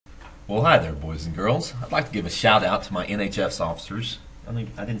Well, hi there, boys and girls. I'd like to give a shout out to my NHS officers. I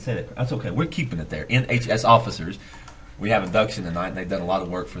didn't say that. That's okay. We're keeping it there. NHS officers. We have induction tonight, and they've done a lot of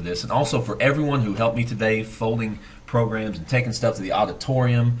work for this. And also for everyone who helped me today, folding programs and taking stuff to the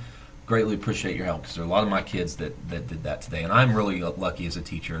auditorium. Greatly appreciate your help, because there are a lot of my kids that did that today. And I'm really lucky as a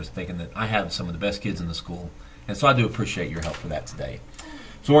teacher, as thinking that I have some of the best kids in the school. And so I do appreciate your help for that today.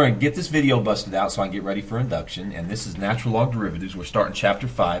 So we're going to get this video busted out so I can get ready for induction, and this is natural log derivatives. We're starting chapter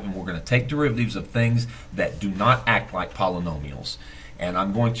 5, and we're going to take derivatives of things that do not act like polynomials. And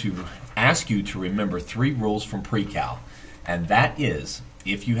I'm going to ask you to remember 3 rules from pre-cal, and that is,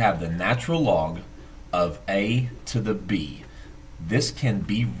 if you have the natural log of a to the b, this can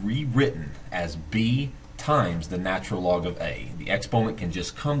be rewritten as b times the natural log of a. The exponent can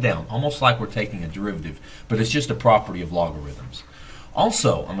just come down, almost like we're taking a derivative, but it's just a property of logarithms.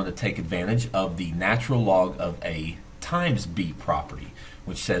 Also, I'm going to take advantage of the natural log of a times b property,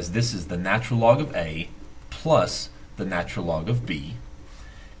 which says this is the natural log of a plus the natural log of b.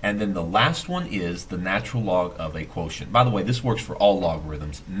 And then the last one is the natural log of a quotient. By the way, this works for all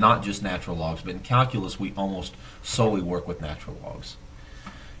logarithms, not just natural logs, but in calculus we almost solely work with natural logs.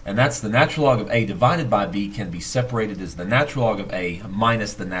 And that's the natural log of a divided by b can be separated as the natural log of a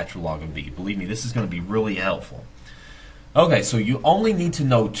minus the natural log of b. Believe me, this is going to be really helpful. Okay, so you only need to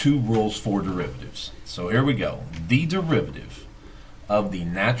know 2 rules for derivatives. So here we go. The derivative of the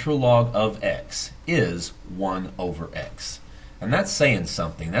natural log of x is 1 over x. And that's saying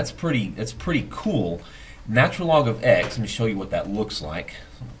something. That's pretty cool. Natural log of x, let me show you what that looks like.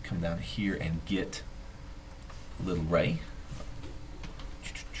 So I'm going to come down here and get a little ray.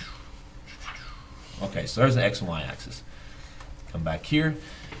 Okay, so there's the x and y axis. Come back here.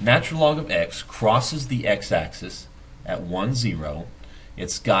 Natural log of x crosses the x-axis at 1, 0.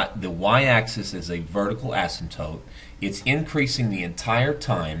 It's got the y-axis as a vertical asymptote. It's increasing the entire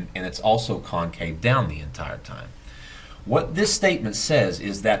time, and it's also concave down the entire time. What this statement says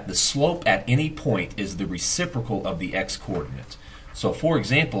is that the slope at any point is the reciprocal of the x-coordinate. So for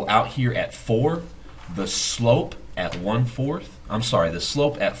example, out here at 4, the slope at 1/4, the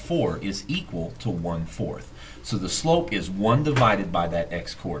slope at 4 is equal to 1/4. So the slope is 1 divided by that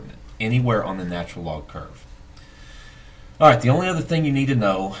x-coordinate, anywhere on the natural log curve. Alright, the only other thing you need to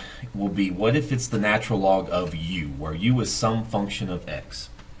know will be, what if it's the natural log of u, where u is some function of x?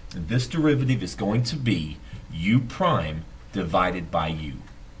 And this derivative is going to be u prime divided by u.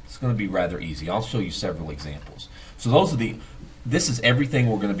 It's going to be rather easy. I'll show you several examples. So this is everything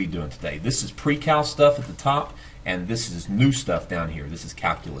we're going to be doing today. This is pre-cal stuff at the top, and this is new stuff down here. This is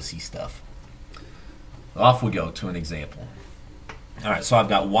calculus-y stuff. Off we go to an example. Alright, so I've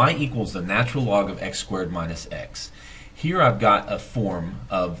got y equals the natural log of x squared minus x. Here I've got a form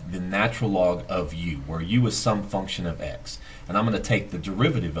of the natural log of u, where u is some function of x. And I'm going to take the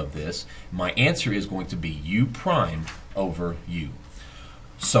derivative of this. My answer is going to be u prime over u.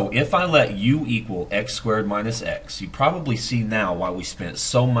 So if I let u equal x squared minus x, you probably see now why we spent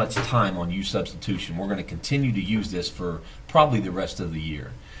so much time on u substitution. We're going to continue to use this for probably the rest of the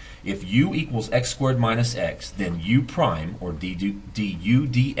year. If u equals x squared minus x, then u prime, or du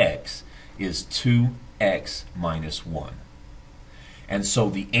dx, is 2x minus 1. And so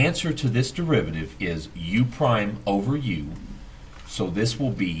the answer to this derivative is u prime over u. So this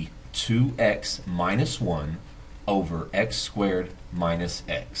will be 2x minus 1 over x squared minus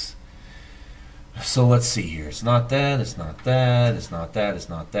x. So let's see here. It's not that, it's not that, it's not that, it's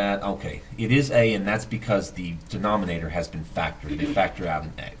not that. Okay, it is a, and that's because the denominator has been factored. They factor out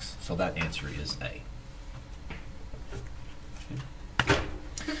an x. So that answer is a.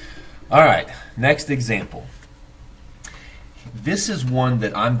 All right, next example. This is one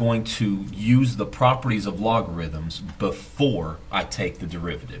that I'm going to use the properties of logarithms before I take the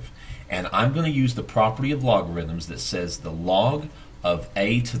derivative. And I'm going to use the property of logarithms that says the log of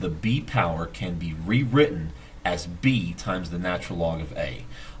a to the b power can be rewritten as b times the natural log of a.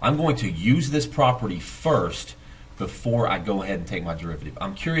 I'm going to use this property first before I go ahead and take my derivative.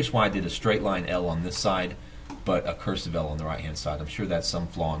 I'm curious why I did a straight line L on this side, but a cursive L on the right hand side. I'm sure that's some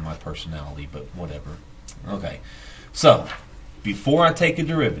flaw in my personality, but whatever. Okay, so before I take a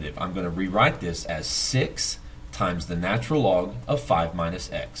derivative, I'm going to rewrite this as 6 times the natural log of 5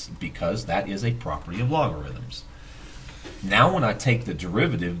 minus x, because that is a property of logarithms. Now when I take the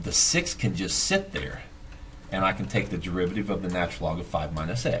derivative, the 6 can just sit there, and I can take the derivative of the natural log of 5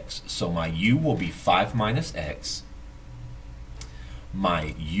 minus x. So my u will be 5 minus x.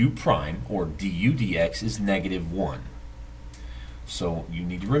 My u prime, or du dx, is negative 1. So you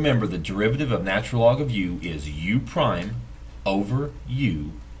need to remember the derivative of natural log of u is u prime over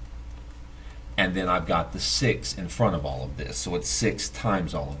u, and then I've got the 6 in front of all of this, so it's 6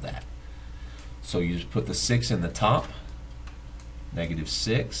 times all of that. So you just put the 6 in the top, negative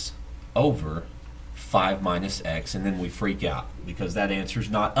 6 over 5 minus x, and then we freak out because that answer's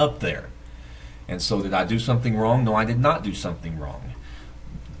not up there. And so did I do something wrong? No, I did not do something wrong.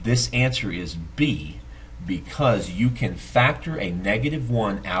 This answer is B, because you can factor a negative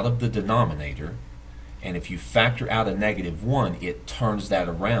 1 out of the denominator, and if you factor out a negative 1, it turns that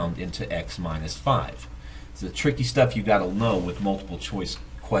around into x minus 5. It's the tricky stuff you got to know with multiple choice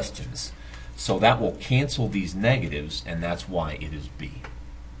questions. So that will cancel these negatives, and that's why it is B.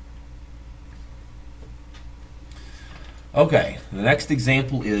 Okay, the next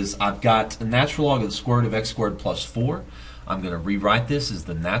example is I've got a natural log of the square root of x squared plus 4. I'm going to rewrite this as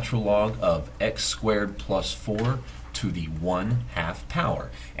the natural log of x squared plus 4 to the 1/2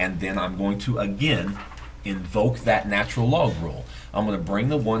 power. And then I'm going to again invoke that natural log rule. I'm going to bring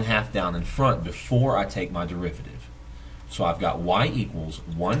the 1/2 down in front before I take my derivative. So I've got y equals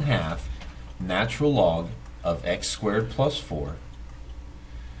 1/2 natural log of x squared plus 4.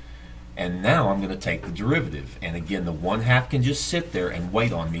 And now I'm going to take the derivative. And again, the 1/2 can just sit there and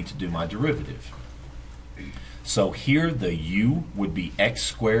wait on me to do my derivative. So here the u would be x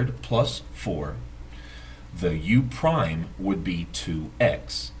squared plus 4. The u prime would be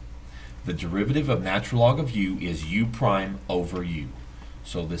 2x. The derivative of natural log of u is u prime over u.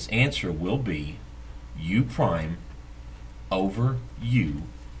 So this answer will be u prime over u.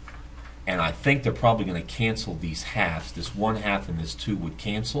 And I think they're probably going to cancel these halves. This 1/2 and this 2 would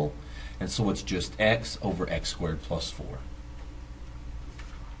cancel. And so it's just x over x squared plus 4.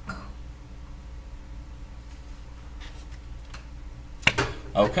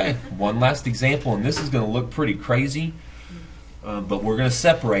 Okay, one last example, and this is going to look pretty crazy, but we're going to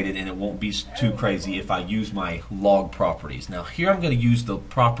separate it and it won't be too crazy if I use my log properties. Now here I'm going to use the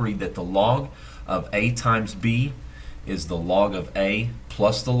property that the log of a times b is the log of a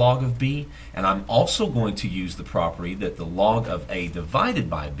plus the log of b, and I'm also going to use the property that the log of a divided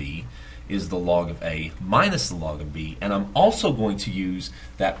by b is the log of a minus the log of b, and I'm also going to use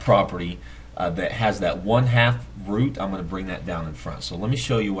that property that has that 1/2 root. I'm going to bring that down in front. So let me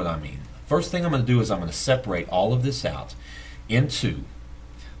show you what I mean. First thing I'm going to do is I'm going to separate all of this out into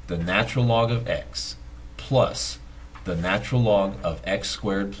the natural log of x plus the natural log of x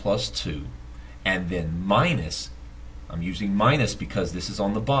squared plus 2, and then minus, I'm using minus because this is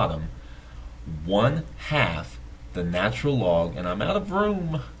on the bottom, 1/2 the natural log, and I'm out of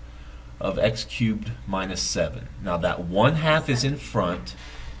room, of x cubed minus 7. Now that 1/2 is in front.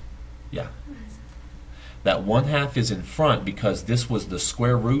 Yeah. That 1/2 is in front because this was the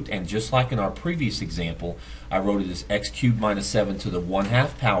square root, and just like in our previous example, I wrote it as x cubed minus 7 to the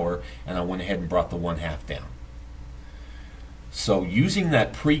 1/2 power, and I went ahead and brought the 1/2 down. So using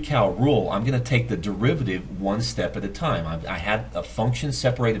that pre-cal rule, I'm going to take the derivative one step at a time. I had a function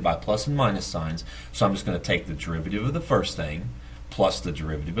separated by plus and minus signs, so I'm just going to take the derivative of the first thing plus the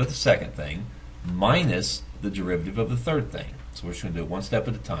derivative of the second thing minus the derivative of the third thing. So we're just going to do it one step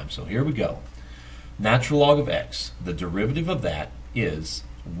at a time. So here we go. Natural log of x, the derivative of that is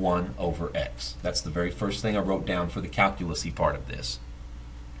 1 over x. That's the very first thing I wrote down for the calculus-y part of this.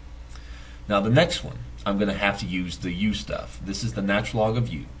 Now the next one, I'm going to have to use the u stuff. This is the natural log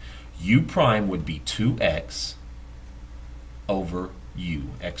of u. U prime would be 2x over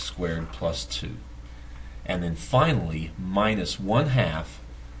u, x squared plus 2. And then finally, minus 1/2.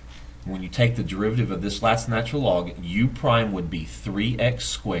 When you take the derivative of this last natural log, u prime would be 3x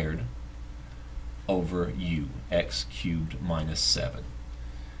squared over u, x cubed minus 7.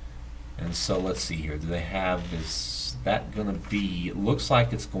 And so let's see here. Do they have, is that going to be, it looks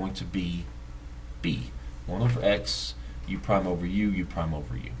like it's going to be b. 1 over x, u prime over u prime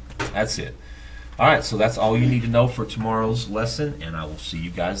over u. That's it. All right, so that's all you need to know for tomorrow's lesson, and I will see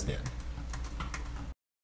you guys then.